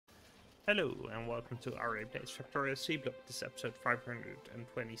Hello and welcome to Aurei Plays Factorio Seablock. This is episode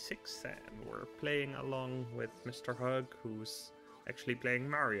 526 and we're playing along with Mr. Hug, who's actually playing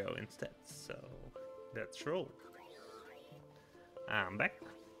Mario instead. So let's roll. I'm back.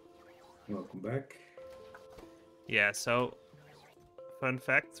 Welcome back. Yeah, so fun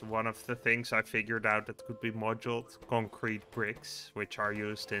fact, one of the things I figured out that could be modeled, concrete bricks, which are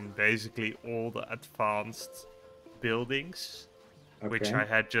used in basically all the advanced buildings. Which I Okay.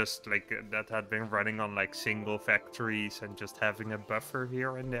 had just that had been running on like single factories and just having a buffer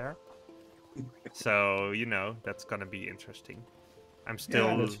here and there. So, you know, that's gonna be interesting. I'm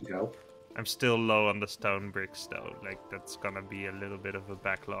Yeah, that still should help. I'm still low on the stone bricks though. Like that's gonna be a little bit of a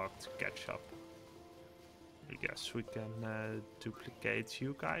backlog to catch up. I guess we can duplicate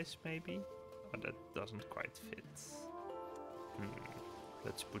you guys maybe? But that doesn't quite fit.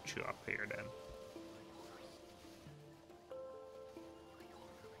 Let's put you up here then.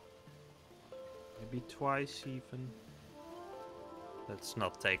 Maybe twice even. Let's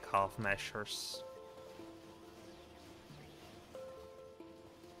not take half measures.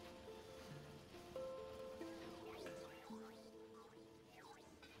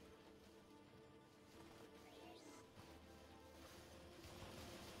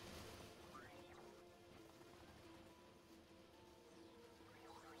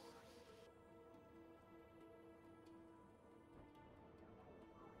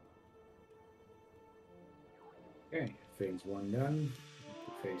 Okay, phase 1 done.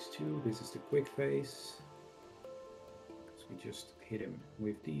 To phase 2, this is the quick phase. So we just hit him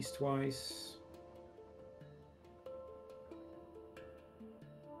with these twice.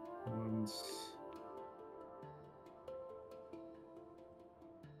 Once.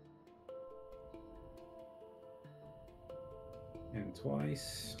 And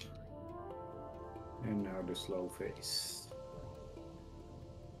twice. And now the slow phase.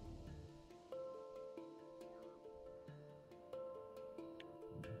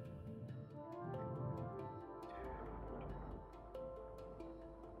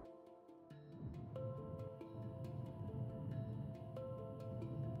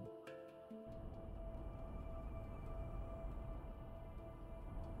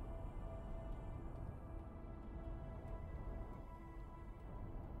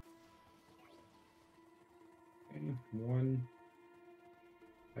 Okay, 1.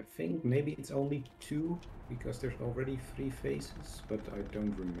 I think maybe it's only 2 because there's already 3 phases, but I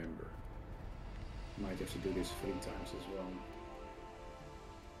don't remember. Might have to do this 3 times as well.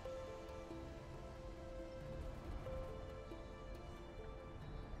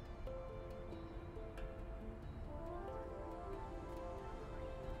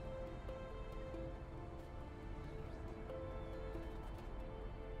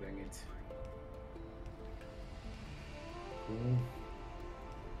 Dang it. Cool.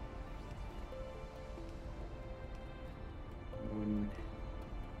 1,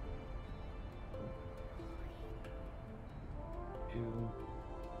 2,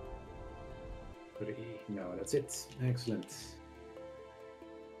 3. No, that's it. Excellent.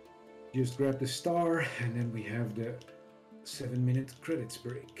 Just grab the star, and then we have the 7-minute credits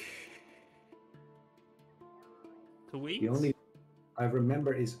break. 2 weeks? The only I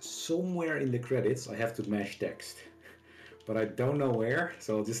remember is somewhere in the credits I have to mash text, but I don't know where,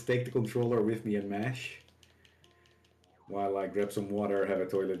 so I'll just take the controller with me and mash while I grab some water, have a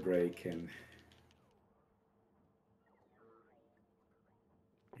toilet break, and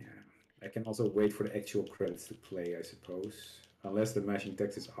yeah, I can also wait for the actual credits to play, I suppose, unless the mashing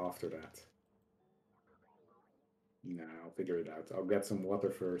text is after that. No, I'll figure it out. I'll get some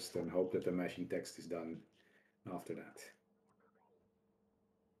water first and hope that the mashing text is done after that.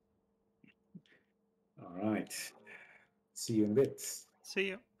 All right. See you in a bit. See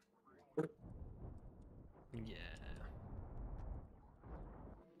you. Yeah.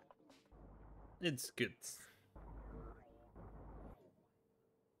 It's good.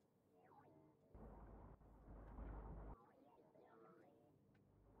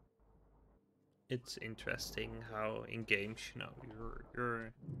 It's interesting how in games, you know,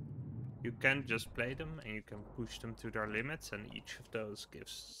 you can just play them and you can push them to their limits, and each of those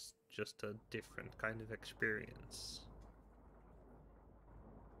gives just a different kind of experience.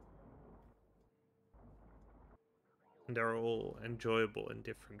 And they're all enjoyable in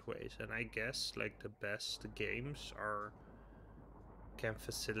different ways, and I guess like the best games can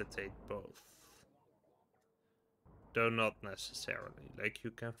facilitate both. Though not necessarily. Like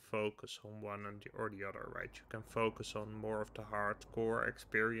you can focus on one or the other, right? You can focus on more of the hardcore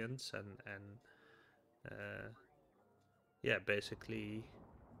experience and yeah, basically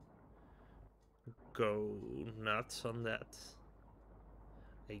go nuts on that.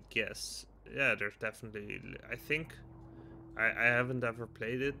 I guess. Yeah, there's definitely. I think I haven't ever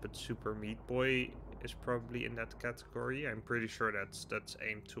played it, but Super Meat Boy is probably in that category. I'm pretty sure that's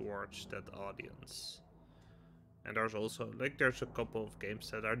aimed towards that audience. And there's also there's a couple of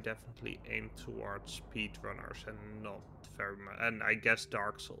games that are definitely aimed towards speedrunners and not very much. And I guess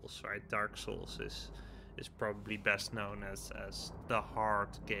Dark Souls, right? Dark Souls is probably best known as the hard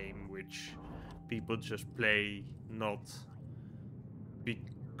game which people just play not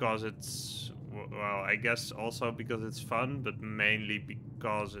because it's, well, I guess also because it's fun, but mainly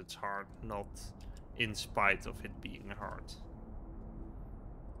because it's hard, not in spite of it being hard.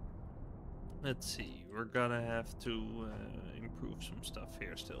 Let's see, we're gonna have to improve some stuff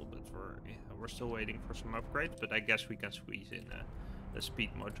here still, but we're still waiting for some upgrades, but I guess we can squeeze in a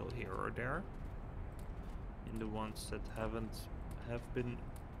speed module here or there. In the ones that have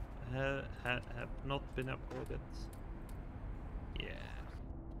not been upgraded. Yeah.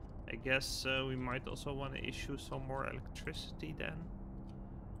 I guess we might also want to issue some more electricity then.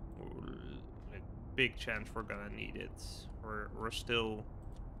 Like, big chance we're gonna need it. We're still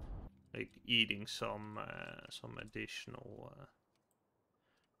like eating some additional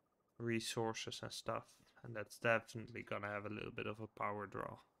resources and stuff, and that's definitely gonna have a little bit of a power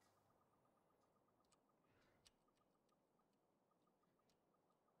draw.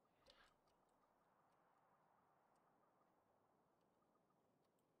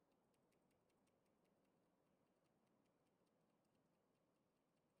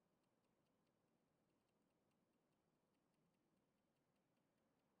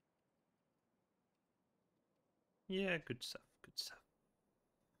 Yeah, good stuff, good stuff.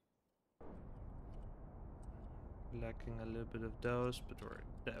 Lacking a little bit of those, but we're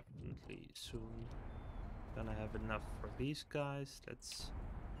definitely soon gonna have enough for these guys. Let's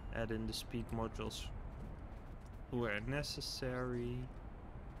add in the speed modules where necessary.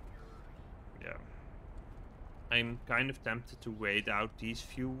 Yeah. I'm kind of tempted to wait out these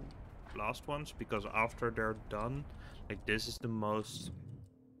few last ones, because after they're done, like, this is the most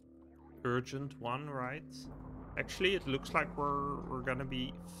urgent one, right? Actually, it looks like we're gonna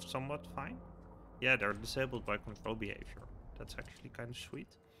be somewhat fine. Yeah, they're disabled by control behavior. That's actually kind of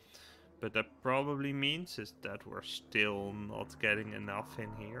sweet. But that probably means is that we're still not getting enough in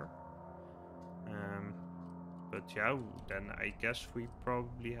here. But yeah, then I guess we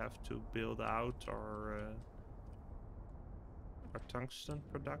probably have to build out our tungsten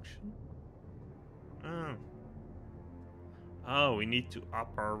production. Oh. Oh, we need to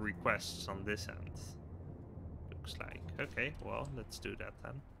up our requests on this end. Looks like. Okay, well, let's do that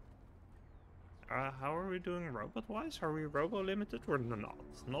then. How are we doing robot-wise? Are we robo-limited or not?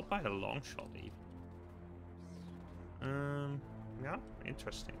 Not by a long shot, even. Yeah,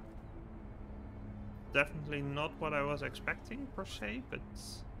 interesting. Definitely not what I was expecting, per se, but...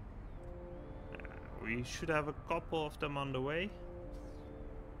 we should have a couple of them on the way.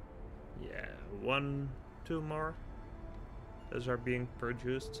 Yeah, 1, 2 more. Those are being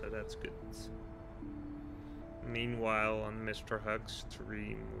produced, so that's good. Meanwhile, on Mr. Hug's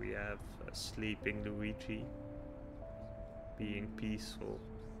stream, we have a sleeping Luigi being peaceful.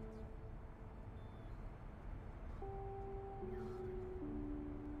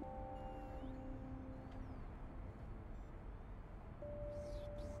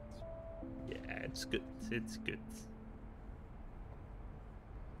 Yeah, it's good. It's good.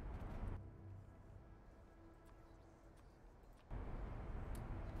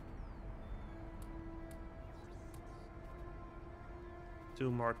 Two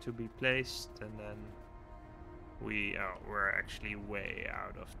more to be placed, and then we're actually way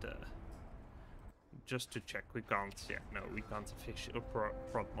out of the. Just to check, we can't. Yeah, no, we can't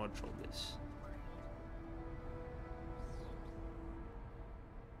prod module this.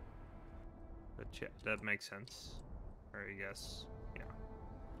 But yeah, that makes sense. Or I guess, yeah.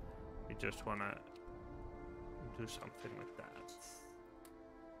 We just wanna do something with that.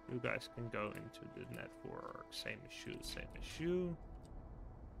 You guys can go into the network. Same as you, same as you.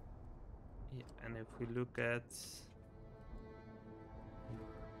 Yeah, and if we look at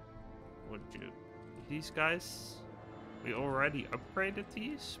what these guys, we already upgraded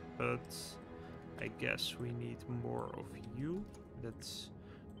these, but I guess we need more of you. Let's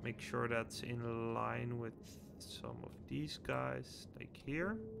make sure that's in line with some of these guys, like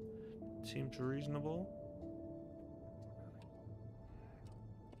here. Seems reasonable.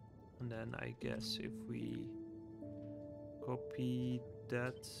 And then I guess if we copy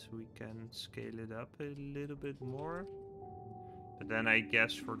that, we can scale it up a little bit more. But then I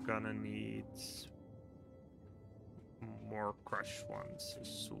guess we're gonna need more crushed ones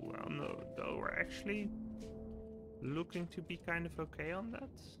as well. No, though we're actually looking to be kind of okay on that.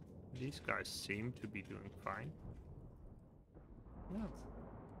 These guys seem to be doing fine. Not.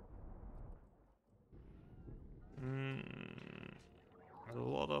 A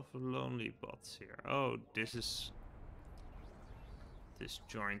lot of lonely bots here. Oh, this is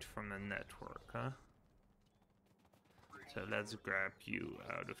disjoint from the network, huh? So let's grab you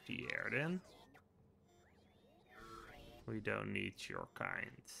out of the air then. We don't need your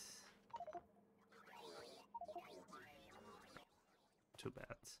kind. Too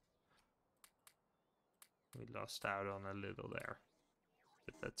bad. We lost out on a little there.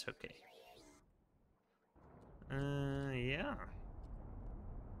 But that's okay. Yeah.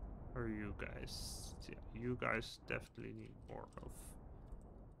 Or you guys. Yeah, you guys definitely need more of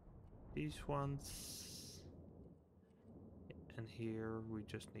these ones. And here we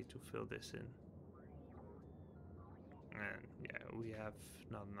just need to fill this in. And yeah, we have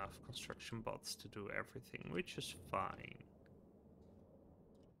not enough construction bots to do everything, which is fine.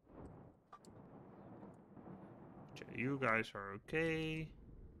 Okay, you guys are okay.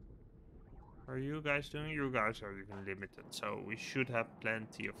 How are you guys doing? You guys are even limited, so we should have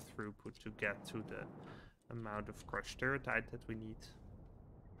plenty of throughput to get to the amount of crushed turretite that we need.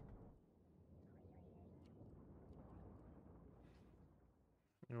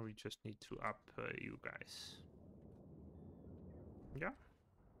 And we just need to up you guys. Yeah.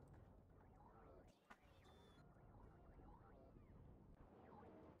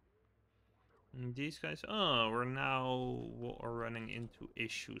 And these guys, oh, we're now running into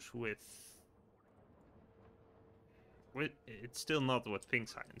issues with. It's still not with pink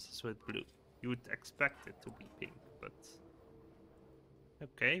science, it's with blue. You would expect it to be pink, but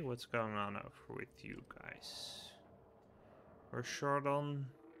okay, what's going on over with you guys? We're short on.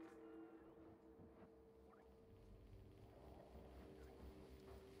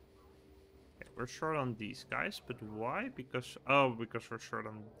 Okay, we're short on these guys, but why? Because we're short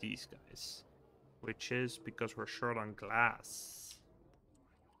on these guys, which is because we're short on glass.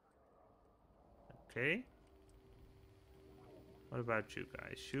 Okay. What about you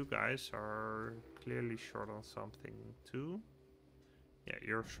guys? You guys are clearly short on something too. Yeah,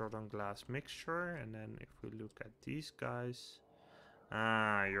 you're short on glass mixture, and then if we look at these guys,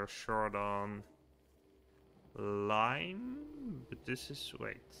 you're short on lime, but this is,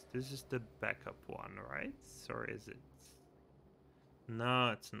 wait, this is the backup one, right? Or is it? No,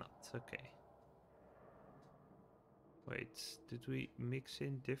 it's not. Okay. Wait, did we mix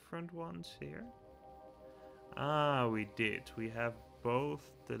in different ones here? We did. We have both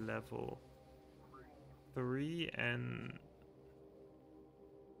the level 3 and...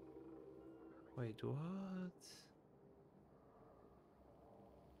 Wait, what?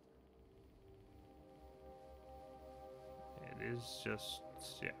 It is just...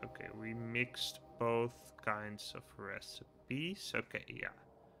 Yeah, okay. We mixed both kinds of recipes. Okay, yeah.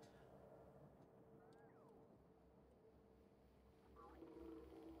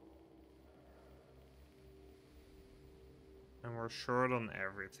 And we're short on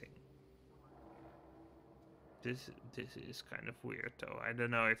everything. This is kind of weird though. I don't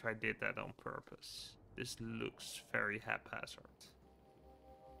know if I did that on purpose. This looks very haphazard.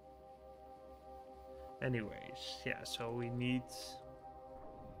 Anyways, yeah, so we need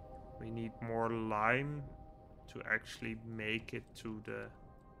more lime to actually make it to the...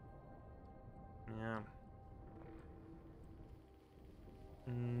 Yeah.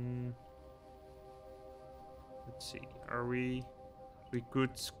 Let's see. Are we... We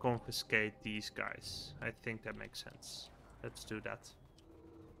could confiscate these guys. I think that makes sense. Let's do that.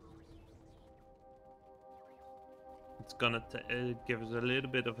 It's gonna give us a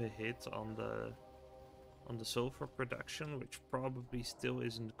little bit of a hit on the sulfur production, which probably still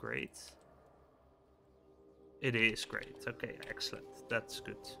isn't great. It is great. Okay, excellent. That's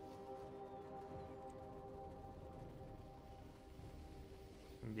good.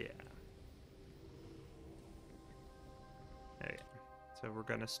 Yeah. Okay. So we're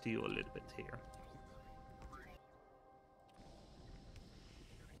gonna steal a little bit here.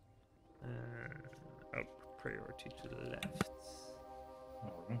 Oh, priority to the left.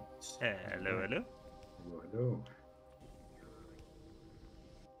 Alright. Hello, hello. Hello.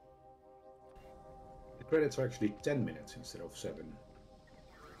 The credits are actually 10 minutes instead of 7.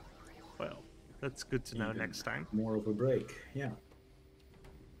 Well, that's good to know Even next time. more of a break, yeah.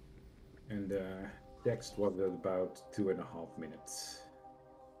 And text was at about 2.5 minutes.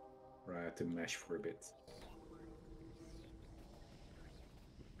 Where I had to mesh for a bit.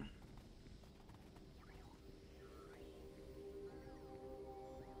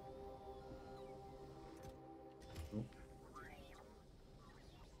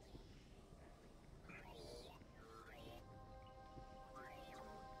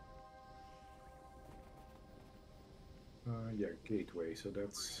 yeah, gateway, so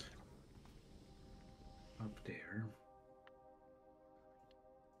that's up there.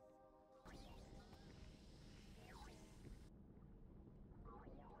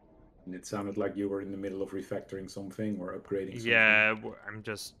 And it sounded like you were in the middle of refactoring something or upgrading something. Yeah, I'm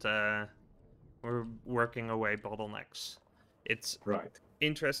just we're working away bottlenecks. It's Right.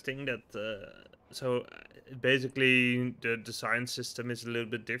 interesting that basically the design system is a little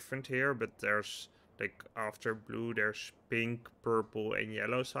bit different here, but there's like after blue there's pink, purple, and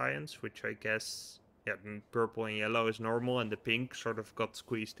yellow science, which I guess yeah, purple and yellow is normal, and the pink sort of got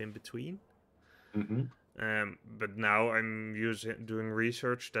squeezed in between. Mm-hmm. But now I'm doing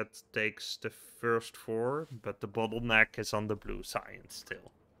research that takes the first four, but the bottleneck is on the blue science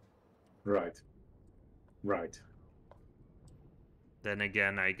still. Right. Right. Then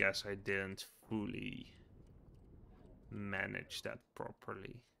again, I guess I didn't fully manage that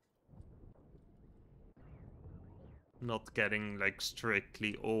properly. Not getting like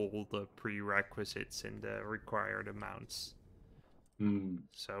strictly all the prerequisites in the required amounts.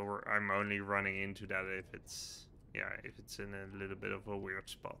 So I'm only running into that if it's in a little bit of a weird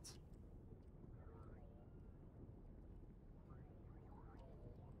spot.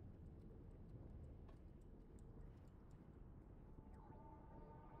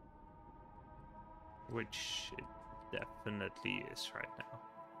 Which it definitely is right now.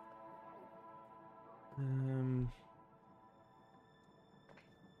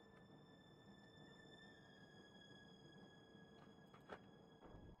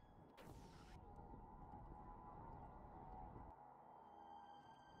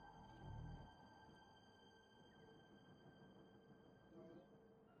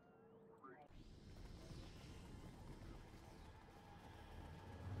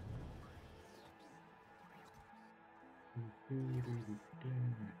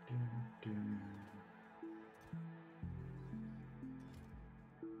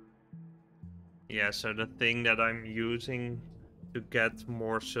 Yeah, so the thing that I'm using to get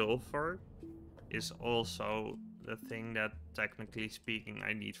more silver is also the thing that, technically speaking,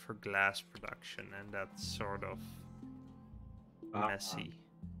 I need for glass production, and that's sort of messy.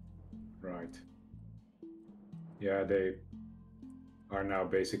 Right. Yeah, they are now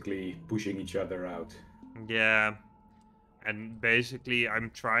basically pushing each other out. Yeah, and basically I'm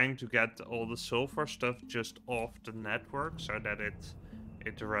trying to get all the silver stuff just off the network so that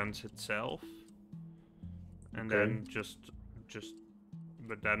it runs itself. And Okay. then just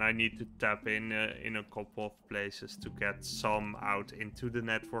but then I need to tap in a couple of places to get some out into the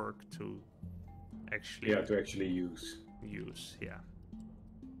network to actually use. Yeah.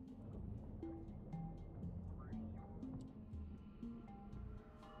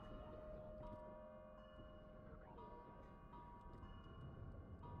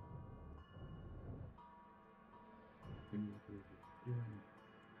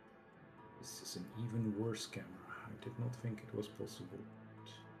 This is an even worse camera. I did not think it was possible.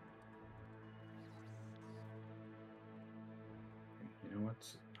 You know what?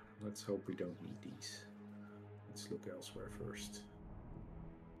 Let's hope we don't need these. Let's look elsewhere first.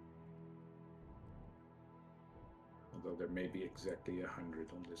 Although there may be exactly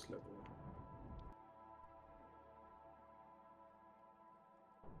 100 on this level.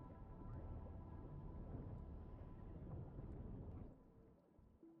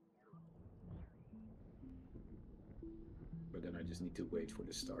 But then I just need to wait for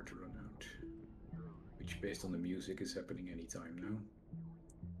the star to run out. Which, based on the music, is happening anytime now.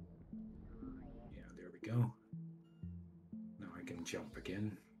 Yeah, there we go. Now I can jump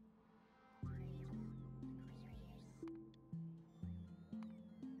again.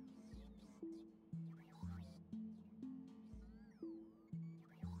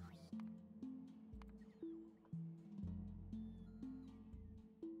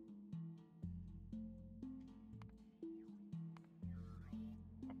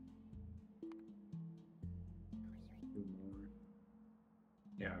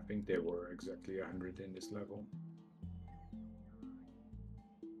 Yeah, I think there were exactly 100 in this level.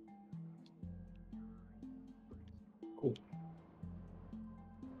 Cool.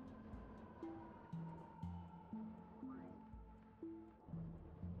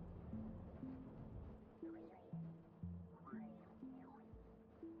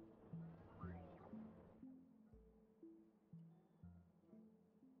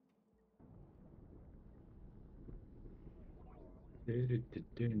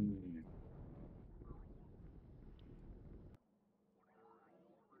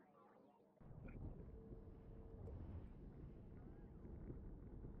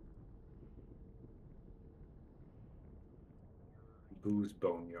 Boo's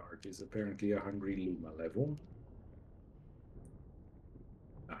Boneyard is apparently a Hungry Luma level.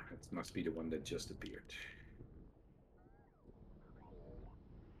 Ah, it must be the one that just appeared.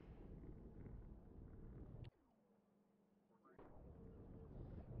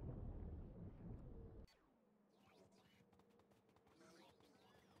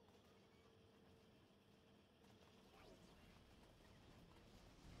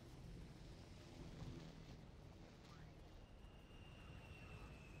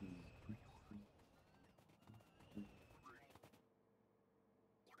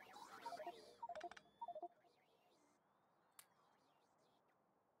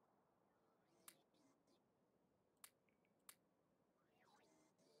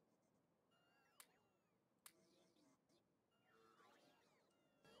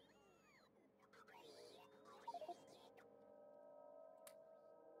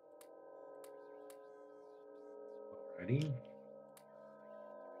 Alrighty.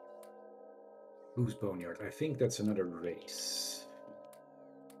 Who's Boneyard? I think that's another race.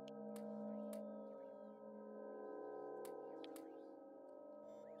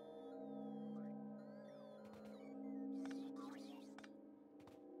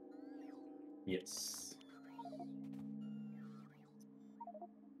 Yes.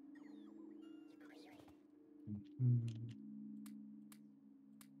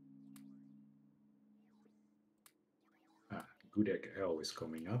 Ah, good egg L is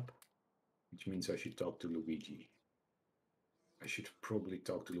coming up, which means I should talk to Luigi. I should probably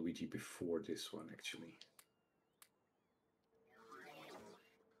talk to Luigi before this one, actually.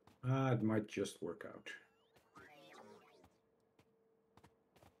 Ah, it might just work out.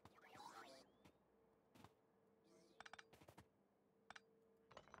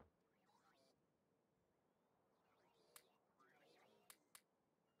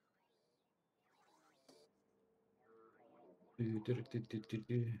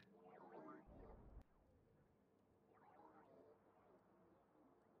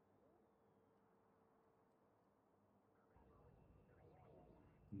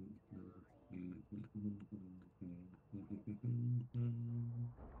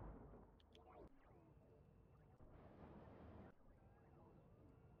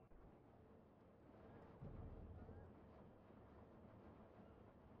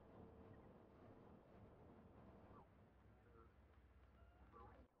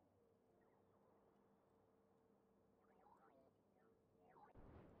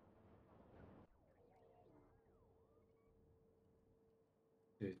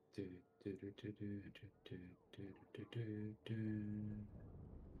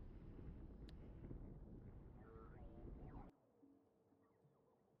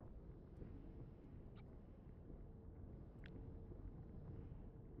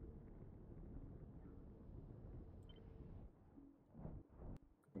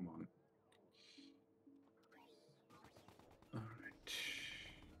 Come on. All right.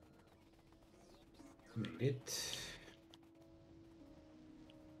 Made it.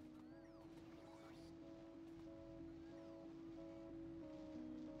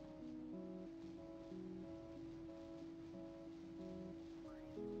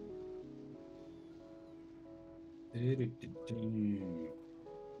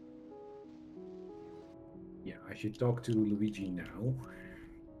 Yeah, I should talk to Luigi now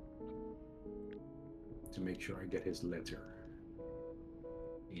to make sure I get his letter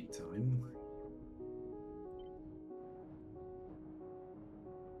in time.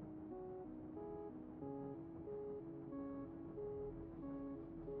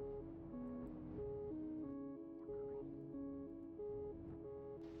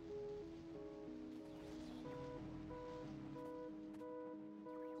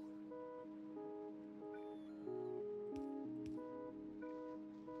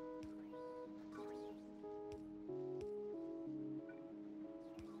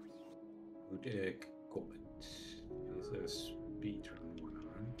 Good egg comment. Is a speedrun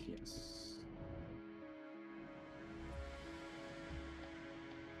 1 Yes.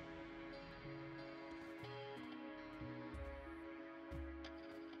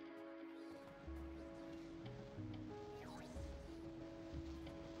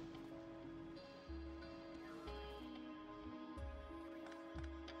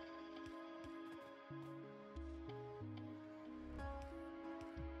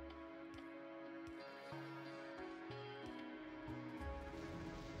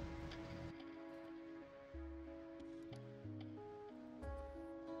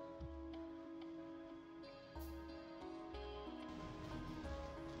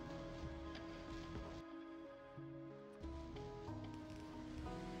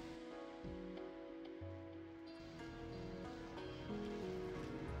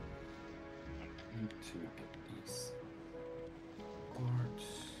 Need to get these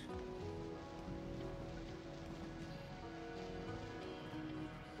parts.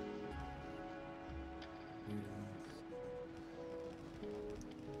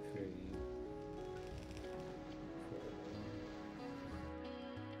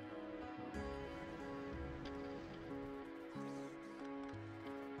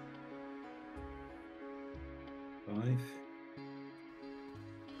 5.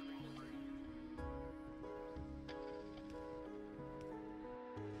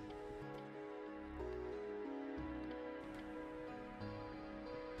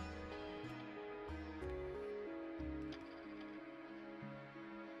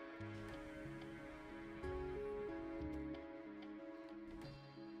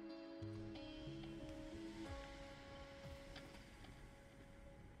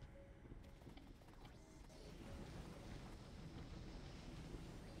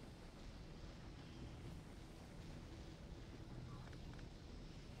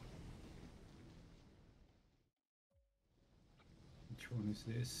 Which one is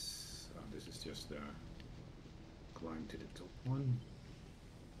this? Oh, this is just the climb to the top one.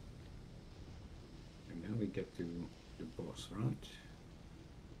 And then we get to the boss, right?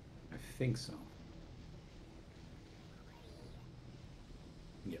 I think so.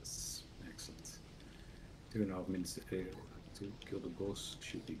 Yes, excellent. 2.5 minutes to kill the boss.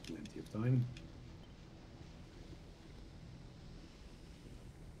 Should be plenty of time.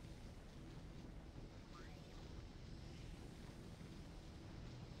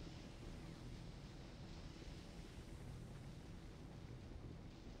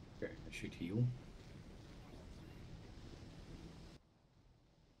 Okay, I should heal.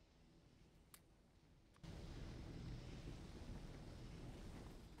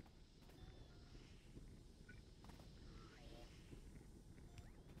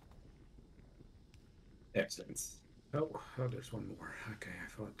 Excellent. Oh, there's one more. Okay, I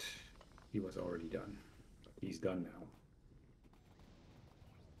thought he was already done. He's done now.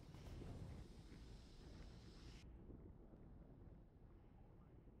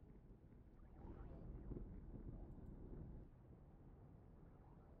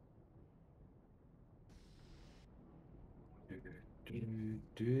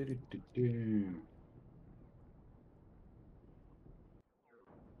 Yeah.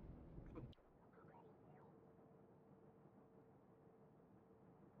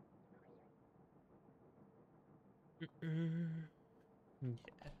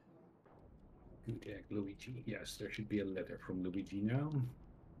 Good egg, Luigi. Yes, there should be a letter from Luigi now.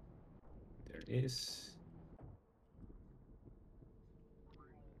 There is.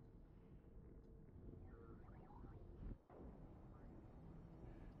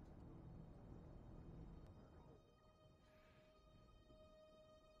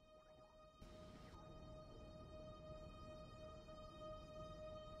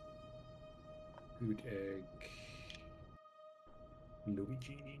 Good egg,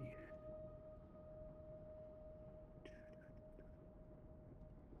 Luigi.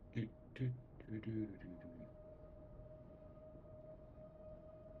 Do, do, do, do, do, do.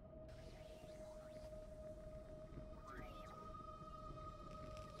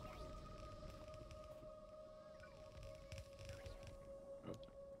 Oh.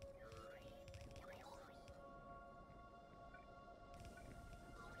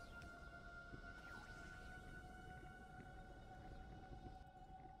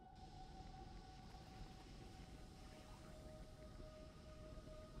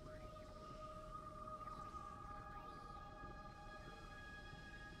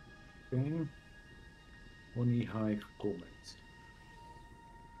 Okay. Honey Hive comment.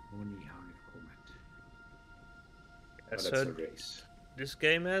 Honey Hive comment. Oh, that's So a race. this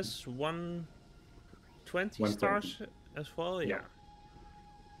game has 120 stars as well? Yeah.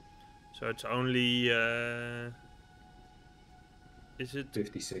 So it's only... is it...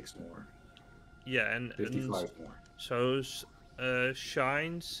 56 more. Yeah, and 55 more. So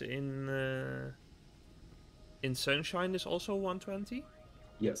Shines in Sunshine is also 120?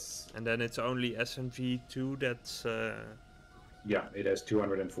 Yes. And then it's only SNV2 that's... Yeah, it has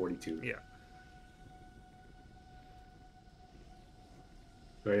 242. Yeah.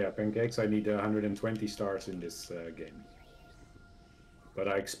 So yeah, Pancakes, I need 120 stars in this game. But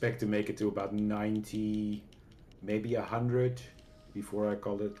I expect to make it to about 90, maybe 100 before I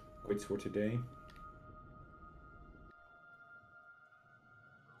call it quits for today.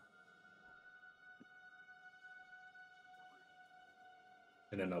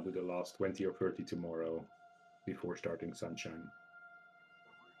 And then I'll do the last 20 or 30 tomorrow before starting Sunshine.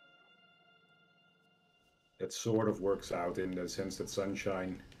 That sort of works out in the sense that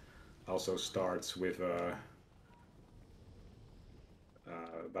Sunshine also starts with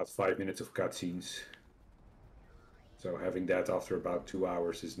about 5 minutes of cutscenes. So having that after about 2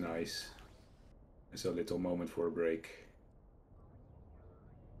 hours is nice. It's a little moment for a break.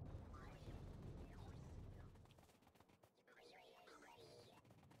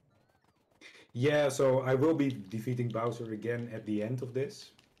 Yeah, so I will be defeating Bowser again at the end of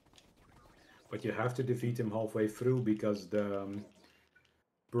this. but you have to defeat him halfway through because the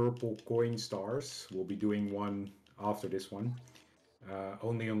purple coin stars will be doing one after this one.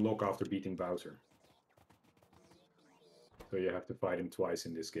 Only unlock after beating Bowser. So you have to fight him twice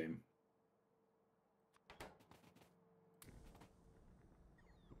in this game.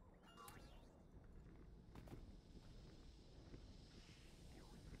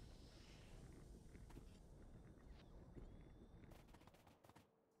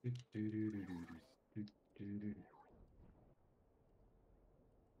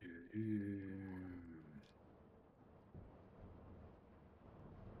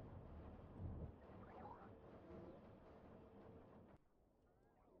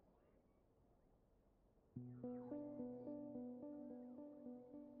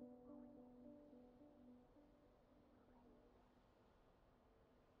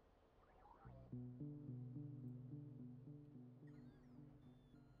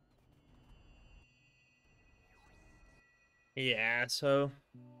 Yeah, so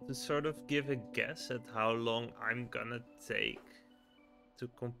to sort of give a guess at how long I'm gonna take to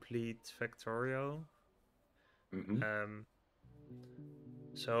complete Factorio. Mm-hmm.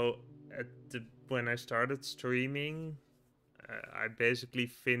 So when I started streaming, I basically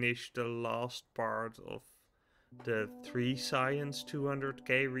finished the last part of the 3 Science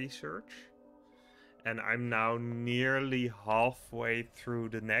 200k research, and I'm now nearly halfway through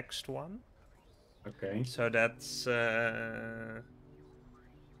the next one. Okay. So that's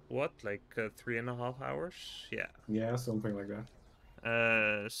what, like 3.5 hours? Yeah. Yeah, something like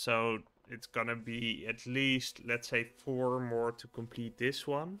that. So it's gonna be at least, let's say, 4 more to complete this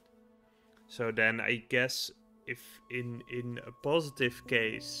one. So then I guess if in a positive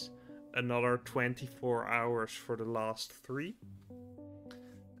case, another 24 hours for the last 3.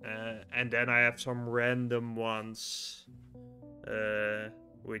 And then I have some random ones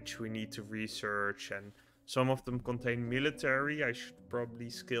which we need to research, and some of them contain military. I should probably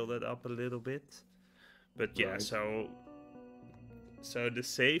scale that up a little bit. But yeah, Right. so the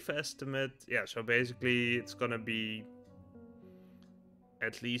safe estimate, yeah, so basically it's gonna be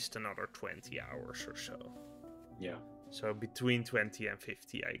at least another 20 hours or so. Yeah. So between 20 and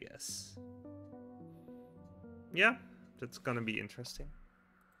 50, I guess. Yeah, that's gonna be interesting.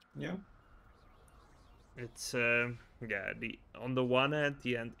 Yeah. It's yeah, the on the one hand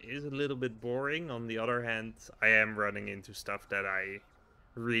the end is a little bit boring. On the other hand, I am running into stuff that I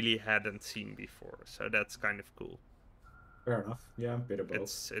really hadn't seen before, so that's kind of cool. Fair enough. Yeah, a bit of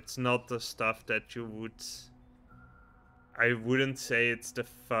both. It's not the stuff that you would, I wouldn't say it's the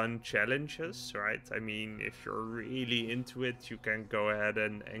fun challenges, right? I mean, if you're really into it, you can go ahead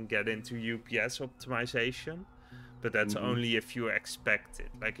and get into UPS optimization. But that's Mm-hmm. only if you expect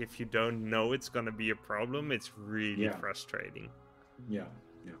it. Like, if you don't know it's gonna be a problem, it's really Yeah. frustrating. Yeah.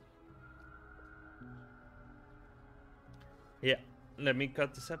 Yeah. Yeah, let me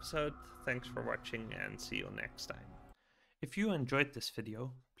cut this episode. Thanks for watching and see you next time. If you enjoyed this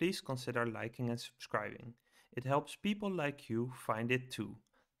video, please consider liking and subscribing. It helps people like you find it too.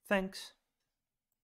 Thanks!